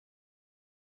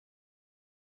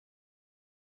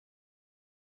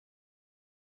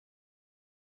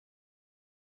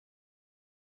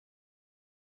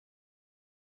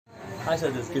Hi sir,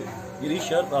 this is Girish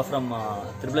here from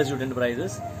SSS Jute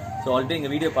Enterprises. So already in the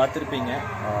video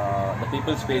the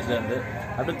people's page. I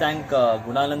have to thank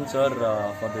Gunalan sir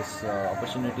for this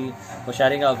opportunity for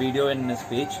sharing our video in his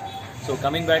page. So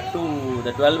coming back to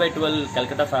the 12 by 12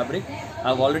 Kolkata fabric,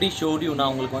 I have already showed you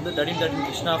now 13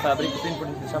 Krishna fabric,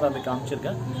 15 Krishna fabric.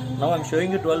 Now I am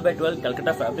showing you 12 by 12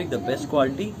 Kolkata fabric, the best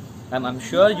quality. I'm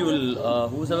sure you will,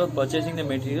 whoever purchasing the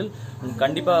material,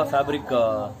 Kandipa fabric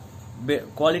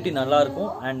quality nalla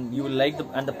irukum, and you will like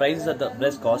the price is at the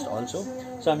best cost also.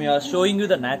 So I'm showing you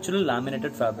the natural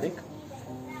laminated fabric.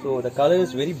 So the color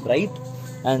is very bright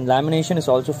and lamination is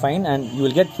also fine, and you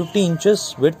will get 50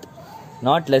 inches width,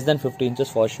 not less than 50 inches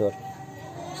for sure.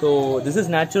 So this is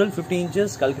natural 50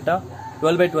 inches Kolkata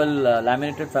 12 by 12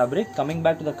 laminated fabric. Coming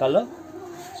back to the color,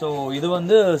 so this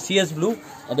is CS blue,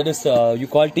 that is you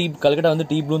call tea Kolkata and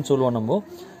tea blue in solo number.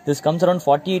 This comes around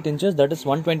 48 inches, that is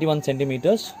 121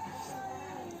 centimeters.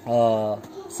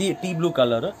 See tea blue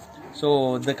color.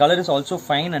 So the color is also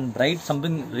fine and bright,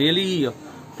 something really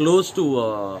close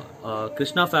to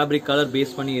Krishna fabric color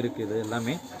base pani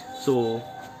irukku. So,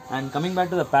 and coming back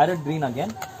to the parrot green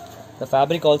again, the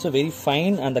fabric also very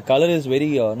fine and the color is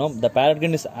very the parrot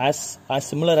green is as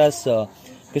similar as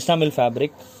Krishna mill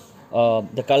fabric.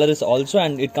 The color is also,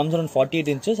 and it comes around 48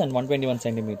 inches and 121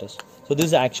 centimeters. So this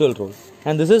is the actual roll,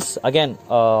 and this is again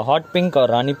hot pink or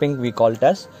Rani pink we call it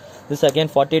as. This is again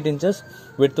 48 inches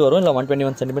width varum,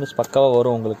 121 centimeters pakkava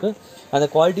varum ungalku, and the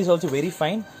quality is also very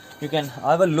fine. You can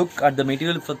have a look at the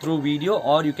material through video,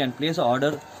 or you can place an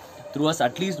order through us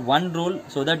at least one roll,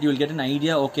 so that you will get an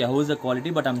idea, okay, how is the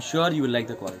quality, but I'm sure you will like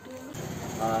the quality.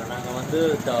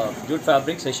 The jute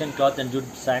fabric, session cloth and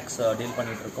jute sacks deal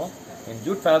பண்ணிட்டு இருக்கோம். In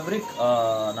jute fabric,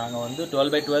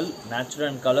 12 by 12 natural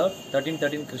and color,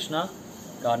 13 Krishna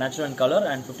natural and color,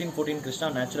 and 15-14 Krishna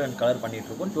natural and color பண்ணிட்டு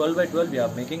இருக்கோம். 12 by 12 we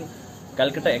are making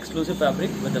Kolkata exclusive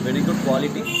fabric with a very good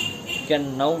quality.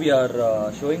 Now we are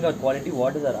showing our quality,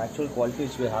 what is our actual quality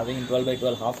which we are having in 12 by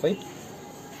 12 half white.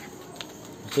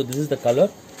 So this is the color.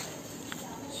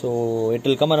 So it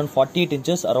will come around 48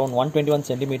 inches, around 121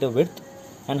 centimeter width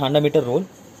and 100 meter roll.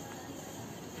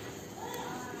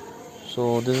 So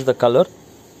this is the color.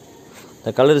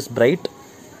 The color is bright.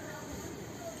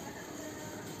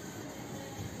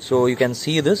 So you can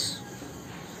see this.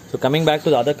 So coming back to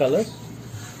the other colors.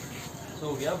 So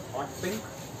we have hot pink.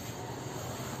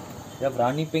 We have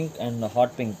Rani pink and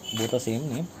hot pink, both are same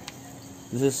name.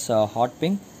 This is hot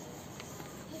pink.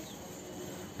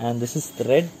 And this is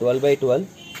red 12 by 12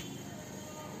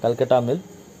 Kolkata mill.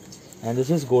 And this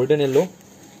is golden yellow.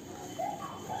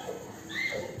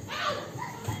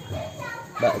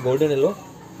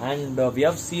 And we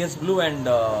have CS blue and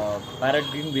parrot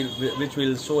green, which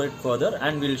will show it further,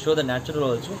 and we'll show the natural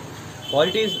also.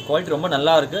 Quality romba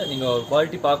nalla irukku. Neenga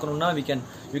quality paakanumna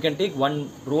you can take one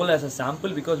roll as a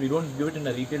sample, because we don't give it in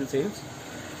the retail sales.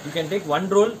 You can take one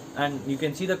roll and you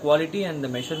can see the quality and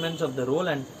the measurements of the roll,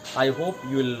 and I hope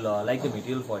you will like the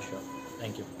material for sure.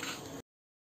 Thank you.